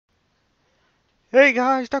Hey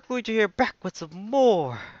guys, Dr. Luigi here, back with some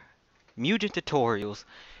more Mugen tutorials.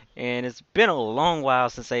 And it's been a long while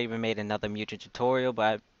since I even made another Mugen tutorial,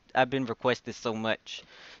 but I've been requested so much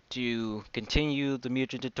to continue the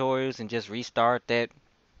Mugen tutorials and just restart that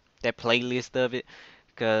playlist of it.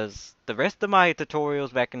 Because the rest of my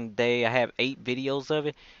tutorials back in the day, I have 8 videos of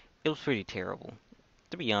it. It was pretty terrible,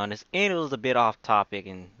 to be honest. And it was a bit off topic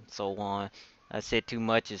and so on. I said too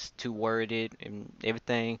much, it's too worded and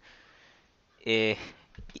everything. Eh,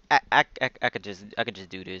 I could just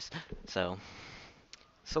do this. So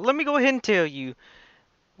so let me go ahead and tell you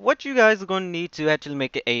what you guys are going to need to actually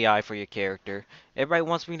make an AI for your character. Everybody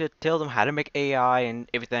wants me to tell them how to make AI and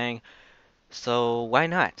everything, so why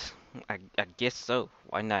not? I guess so.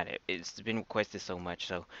 Why not? It's been requested so much.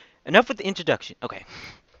 So enough with the introduction. Okay.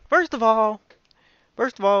 First of all,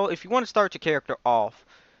 First of all, if you want to start your character off,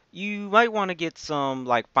 you might want to get some,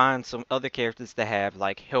 like, find some other characters that have,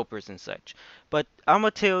 like, helpers and such. But I'm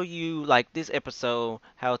gonna tell you, like, this episode,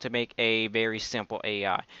 how to make a very simple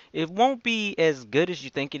AI. It won't be as good as you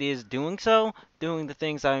think it is doing so, doing the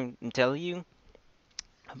things I'm telling you,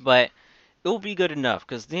 but it will be good enough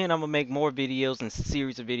because then I'm gonna make more videos and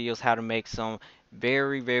series of videos how to make some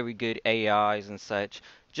very good AIs and such,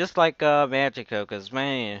 just like Magica. Because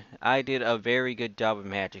man, I did a very good job with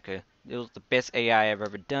Magica. It was the best AI I've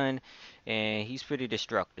ever done, and he's pretty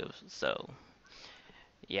destructive. So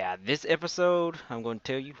yeah, this episode I'm going to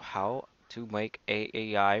tell you how to make a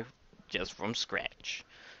AI just from scratch.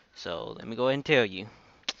 So let me go ahead and tell you.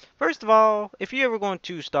 First of all, if you're ever going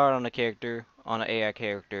to start on a character, on an AI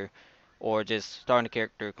character, or just starting a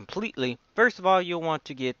character completely, first of all, you'll want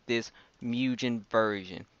to get this Mugen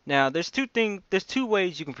version. Now, there's two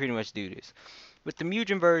ways you can pretty much do this. With the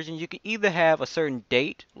Mugen version, you can either have a certain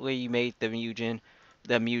date where you made the Mugen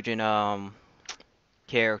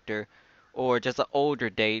character, or just an older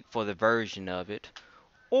date for the version of it,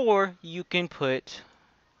 or you can put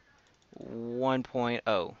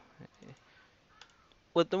 1.0.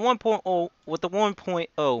 With the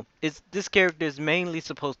 1.0 is this character is mainly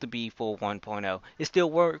supposed to be for 1.0. It still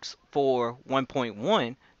works for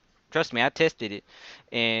 1.1. Trust me, I tested it,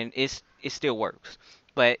 and it still works.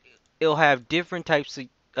 But it'll have different types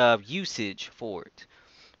of usage for it.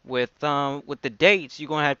 With the dates, you're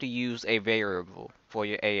gonna have to use a variable for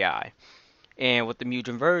your AI. And with the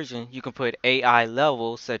Mugen version, you can put AI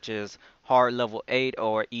levels such as hard level 8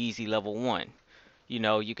 or easy level 1.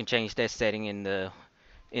 You can change that setting in the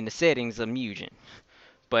settings of Mugen.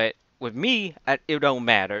 But with me, it don't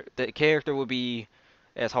matter. The character will be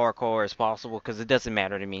as hardcore as possible because it doesn't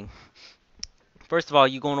matter to me. First of all,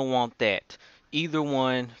 you're going to want that. Either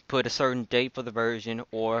one, put a certain date for the version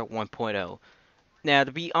or 1.0. Now,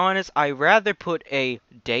 to be honest, I rather put a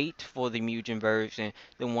date for the Mugen version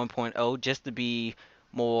than 1.0 just to be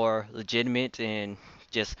more legitimate and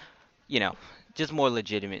just, you know, just more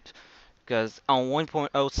legitimate. Because on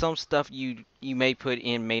 1.0, some stuff you may put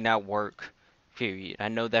in may not work. Period. I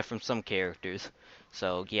know that from some characters.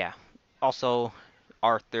 So yeah. Also,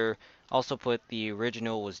 Arthur. Also put the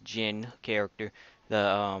original was Jin character,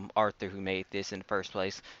 the Arthur who made this in the first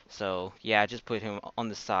place. So yeah, I just put him on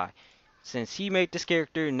the side. Since he made this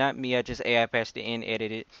character, not me, I just AI patched it in,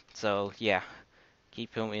 edited. So yeah,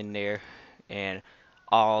 keep him in there and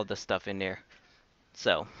all the stuff in there.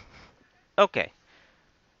 So okay.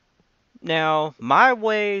 Now, my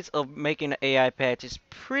ways of making an AI patch is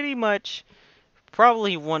pretty much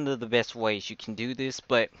probably one of the best ways you can do this,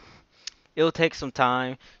 but it'll take some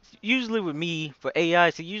time. Usually with me, for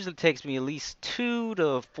AIs, it usually takes me at least 2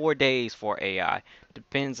 to 4 days for AI.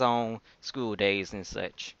 Depends on school days and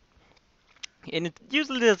such. And it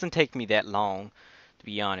usually doesn't take me that long, to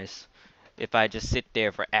be honest, if I just sit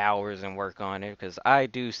there for hours and work on it, because I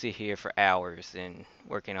do sit here for hours and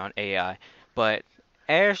working on AI. But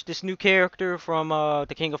Ash, this new character from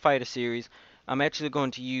the King of Fighters series, I'm actually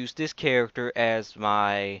going to use this character as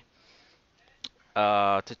my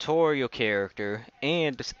tutorial character,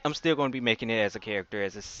 and I'm still going to be making it as a character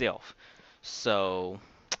as itself. So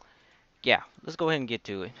yeah, let's go ahead and get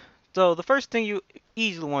to it. So the first thing you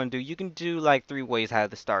easily want to do, you can do like 3 ways how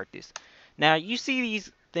to start this. Now you see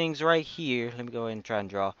these things right here. Let me go ahead and try and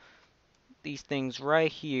draw these things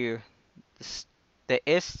right here. The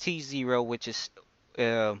ST0, which is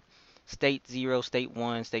uh, state 0, state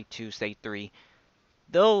 1, state 2, state 3.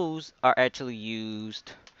 Those are actually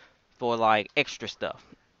used for like extra stuff.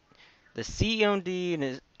 The CMD and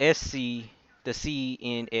the SC, the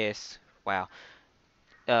CNS, wow,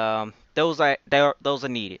 those are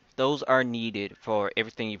needed. Those are needed for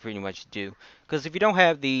everything you pretty much do. Because if you don't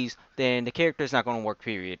have these, then the character is not going to work.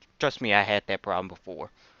 Period. Trust me, I had that problem before.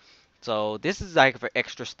 So this is like for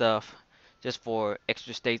extra stuff just for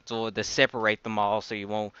extra states or to separate them all so you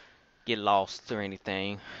won't get lost or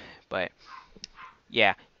anything. But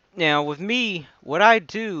yeah. Now with me, what I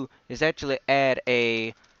do is actually add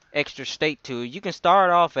a extra state to it. You can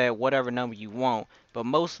start off at whatever number you want, but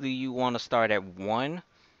mostly you want to start at 1.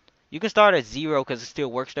 You can start at 0 because it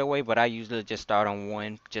still works that way, but I usually just start on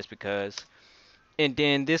 1 just because. And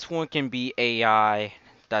then this one can be AI.cns.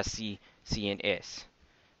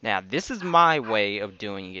 Now, this is my way of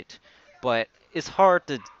doing it, but it's hard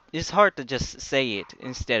to just say it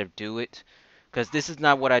instead of do it, because this is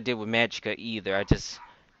not what I did with Magica either. I just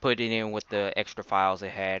put it in with the extra files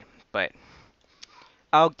it had. But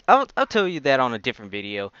I'll tell you that on a different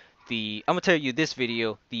video. I'm gonna tell you this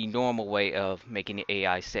video the normal way of making the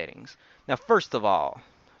AI settings. Now, first of all,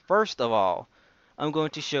 I'm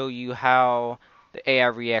going to show you how the AI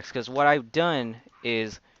reacts, because what I've done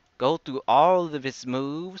is go through all of its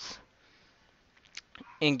moves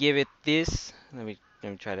and give it this. Let me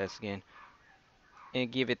try this again.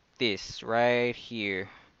 And give it this right here.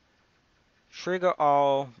 Trigger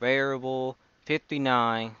all variable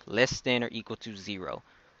 59 less than or equal to 0.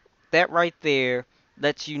 That right there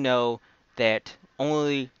lets you know that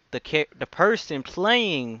only the person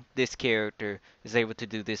playing this character is able to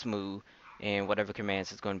do this move and whatever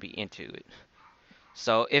commands is going to be into it.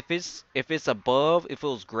 So if it's above, if it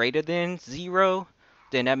was greater than 0,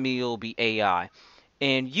 then that means it'll be AI.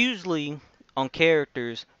 And usually on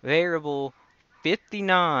characters, variable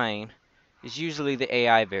 59 is usually the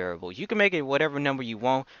AI variable. You can make it whatever number you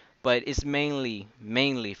want, but it's mainly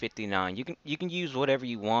 59. You can use whatever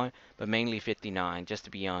you want, but mainly 59, just to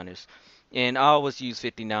be honest. And I always use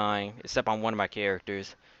 59, except on one of my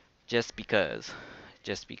characters, just because.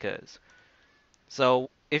 Just because. So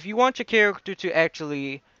if you want your character to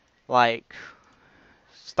actually like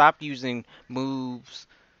stop using moves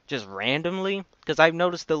just randomly, because I've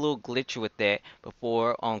noticed a little glitch with that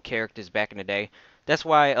before on characters back in the day. That's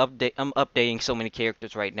why I'm updating so many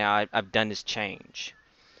characters right now. I've done this change.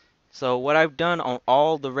 So what I've done on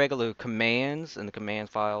all the regular commands and the command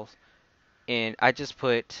files, and I just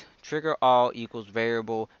put trigger all equals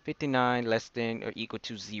variable 59 less than or equal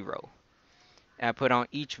to 0. And I put on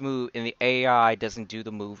each move, and the AI doesn't do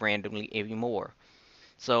the move randomly anymore.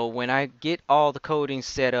 So when I get all the coding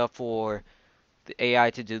set up for the AI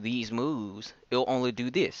to do these moves, it'll only do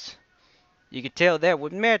this. You can tell that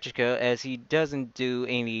with Magica, as he doesn't do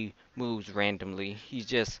any moves randomly. He's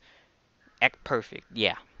just act perfect.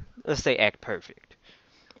 Yeah, let's say act perfect.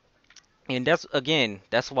 And that's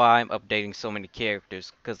why I'm updating so many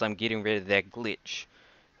characters, because I'm getting rid of that glitch.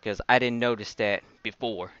 Because I didn't notice that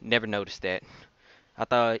before. Never noticed that. I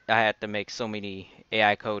thought I had to make so many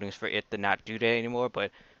AI codings for it to not do that anymore,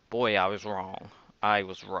 but boy, I was wrong. I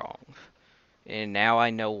was wrong. And now I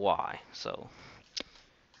know why. So,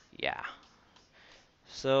 yeah.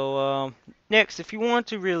 So, next, if you want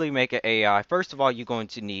to really make an AI, first of all, you're going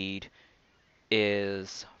to need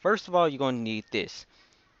this,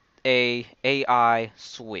 a AI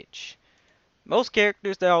switch. Most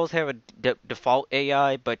characters, they always have a default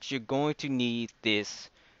AI, but you're going to need this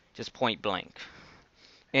just point blank.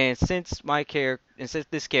 And since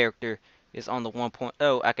this character is on the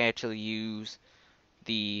 1.0, I can actually use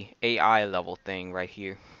the AI level thing right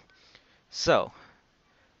here. So,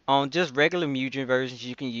 on just regular Mugen versions,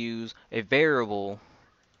 you can use a variable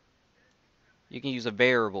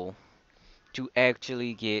to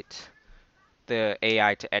actually get the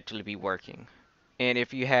AI to actually be working. And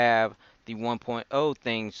if you have the 1.0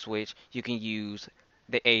 thing switch, you can use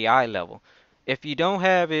the AI level. If you don't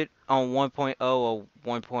have it on 1.0 or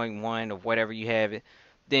 1.1 or whatever you have it,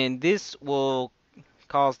 then this will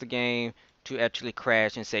cause the game to actually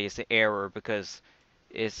crash and say it's an error because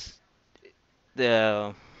it's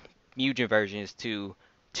the Mugen version is too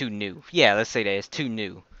new. Yeah, let's say that it's too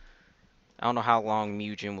new. I don't know how long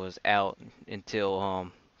Mugen was out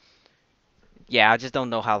until yeah, I just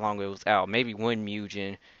don't know how long it was out. Maybe one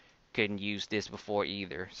Mugen couldn't use this before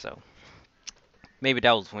either, so maybe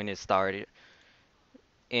that was when it started.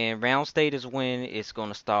 And round state is when it's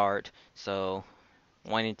gonna start. So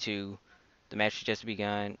 1 and 2, the match has just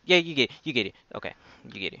begun. Yeah, you get it. Okay,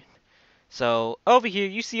 you get it. So over here,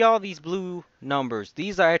 you see all these blue numbers.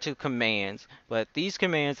 These are actually commands, but these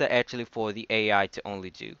commands are actually for the AI to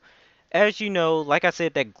only do. As you know, like I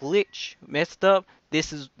said, that glitch messed up.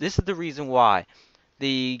 This is the reason why.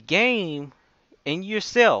 The game and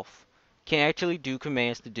yourself can actually do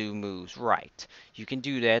commands to do moves right. You can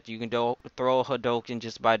do that. You can throw a Hadouken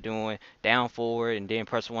just by doing down forward and then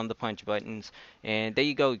press one of the punch buttons. And there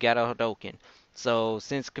you go, you got a Hadouken. So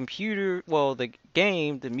since the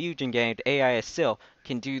game, the Mugen game, the AI itself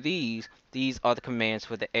can do these are the commands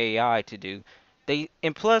for the AI to do.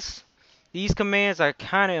 And plus, these commands are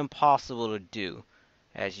kind of impossible to do,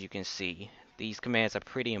 as you can see. These commands are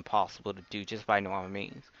pretty impossible to do just by normal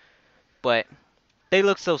means. But they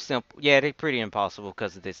look so simple. Yeah, they're pretty impossible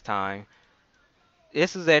because of this time.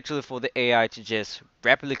 This is actually for the AI to just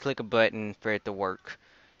rapidly click a button for it to work,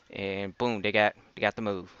 and boom, they got the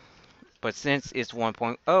move. But since it's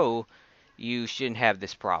 1.0, you shouldn't have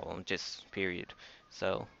this problem, just period.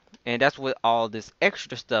 So, and that's what all this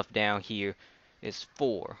extra stuff down here is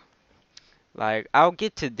for. Like, I'll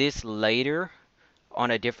get to this later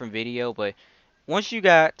on a different video, but once you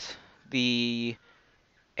got the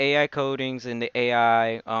AI codings and the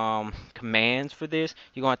AI commands for this,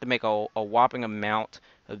 you're gonna have to make a whopping amount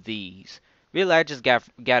of these. Really, I just got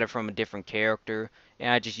it from a different character, and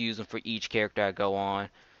I just use them for each character I go on.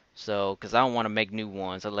 So, because I don't want to make new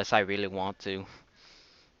ones unless I really want to.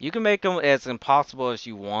 You can make them as impossible as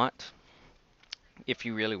you want, if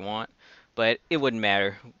you really want, but it wouldn't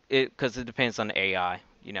matter, because it depends on the AI.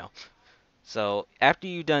 So after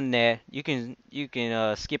you've done that, you can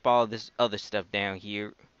skip all this other stuff down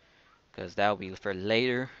here because that'll be for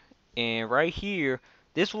later. And right here,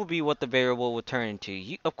 this will be what the variable will turn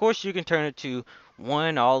into. Of course, you can turn it to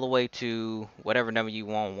 1 all the way to whatever number you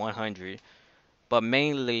want, 100. But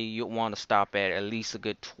mainly, you want to stop at least a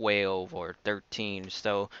good 12 or 13.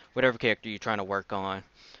 So, whatever character you're trying to work on.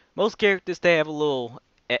 Most characters, they have a little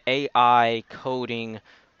AI coding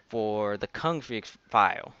for the config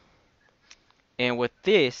file. And with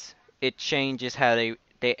this, it changes how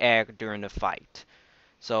they act during the fight.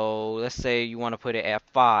 So let's say you want to put it at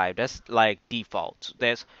 5. That's like default.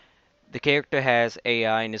 That's the character has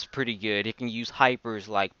AI and it's pretty good. It can use hypers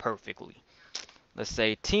like perfectly. Let's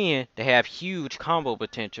say 10, they have huge combo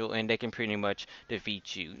potential and they can pretty much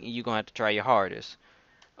defeat you. You're going to have to try your hardest.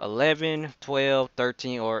 11, 12,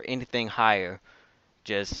 13, or anything higher,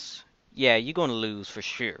 just yeah, you're going to lose for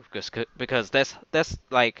sure because that's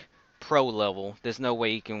like pro level. There's no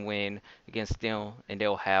way you can win against them and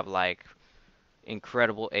they'll have like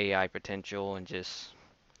incredible AI potential and just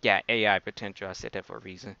yeah, AI potential. I said that for a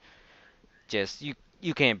reason. Just you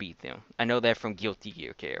can't beat them. I know that from Guilty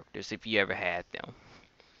Gear characters if you ever had them.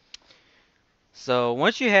 So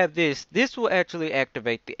once you have this will actually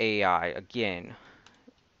activate the AI again.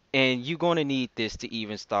 And you're going to need this to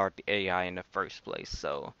even start the AI in the first place.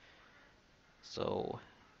 So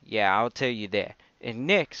yeah, I'll tell you that. And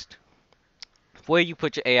next, where you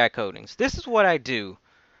put your AI codings. This is what I do.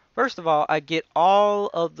 First of all, I get all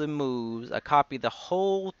of the moves. I copy the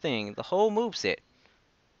whole thing, the whole move set,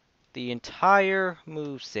 the entire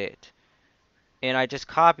move set, and I just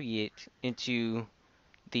copy it into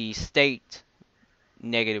the state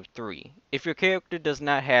 -3. If your character does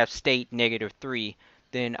not have state -3,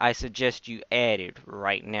 then I suggest you add it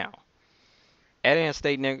right now. Adding a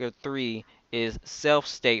state -3 is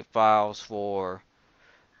self-state files for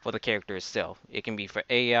the character itself. It can be for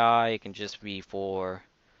AI, it can just be for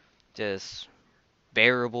just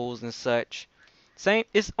variables and such. Same,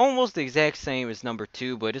 it's almost the exact same as number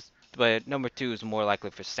 2, but number 2 is more likely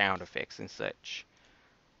for sound effects and such.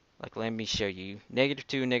 Like let me show you.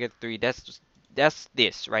 -2, -3, that's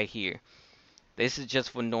this right here. This is just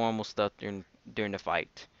for normal stuff during the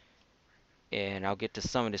fight. And I'll get to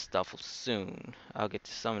some of this stuff soon.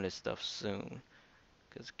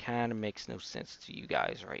 Because it kind of makes no sense to you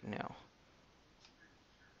guys right now.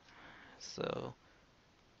 So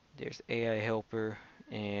there's AI helper,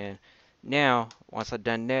 and now once I've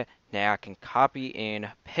done that, now I can copy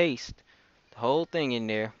and paste the whole thing in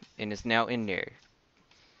there, and it's now in there.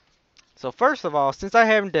 So first of all, since I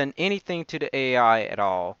haven't done anything to the AI at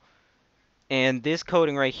all, and this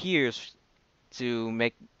coding right here is to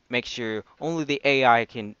make sure only the AI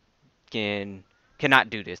cannot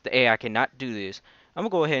do this. The AI cannot do this. I'm gonna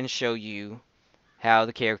go ahead and show you how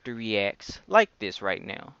the character reacts like this right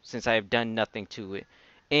now, since I have done nothing to it.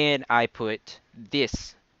 And I put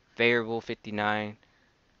this variable 59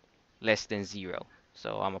 less than 0.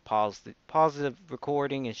 So I'm gonna pause the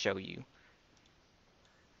recording and show you.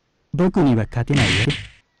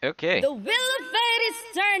 Okay. The wheel of fate is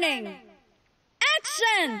turning.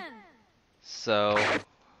 Action! So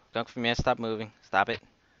Kung Fu Man, stop moving. Stop it.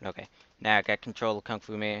 Okay. Now I got control of Kung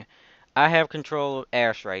Fu Man. I have control of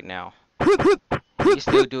Ash right now. You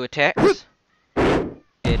still do attacks.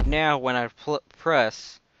 And now when I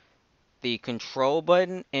press the control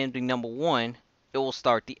button and the number 1, it will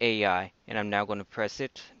start the AI. And I'm now going to press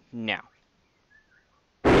it now.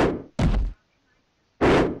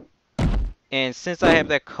 And since I have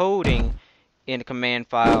that coding in the command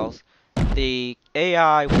files, the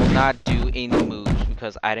AI will not do any moves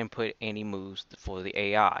because I didn't put any moves for the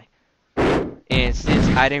AI. And since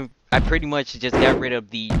I pretty much just got rid of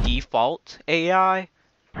the default AI.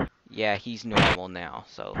 Yeah, he's normal now,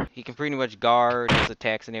 so he can pretty much guard his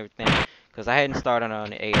attacks and everything. Because I hadn't started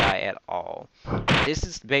on the AI at all. This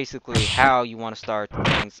is basically how you want to start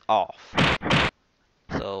things off.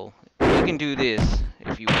 So you can do this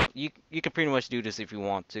if you want. You can pretty much do this if you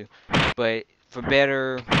want to, but for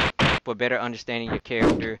better understanding your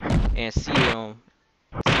character and see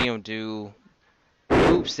him do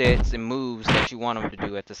move sets and moves that you want him to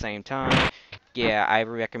do at the same time. Yeah, I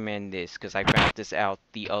recommend this because I found this out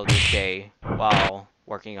the other day while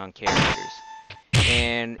working on characters,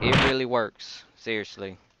 and it really works.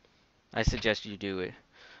 Seriously, I suggest you do it.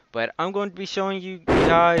 But I'm going to be showing you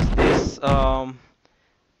guys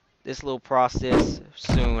this little process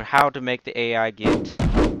soon, how to make the AI get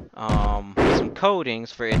some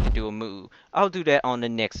codings for it to do a move. I'll do that on the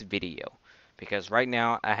next video because right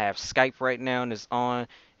now I have Skype right now and it's on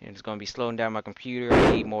and it's going to be slowing down my computer.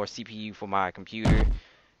 I need more CPU for my computer.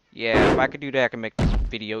 Yeah, if I could do that, I could make this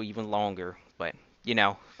video even longer, but you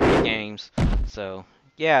know, games. So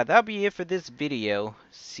yeah, that'll be it for this video.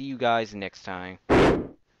 See you guys next time.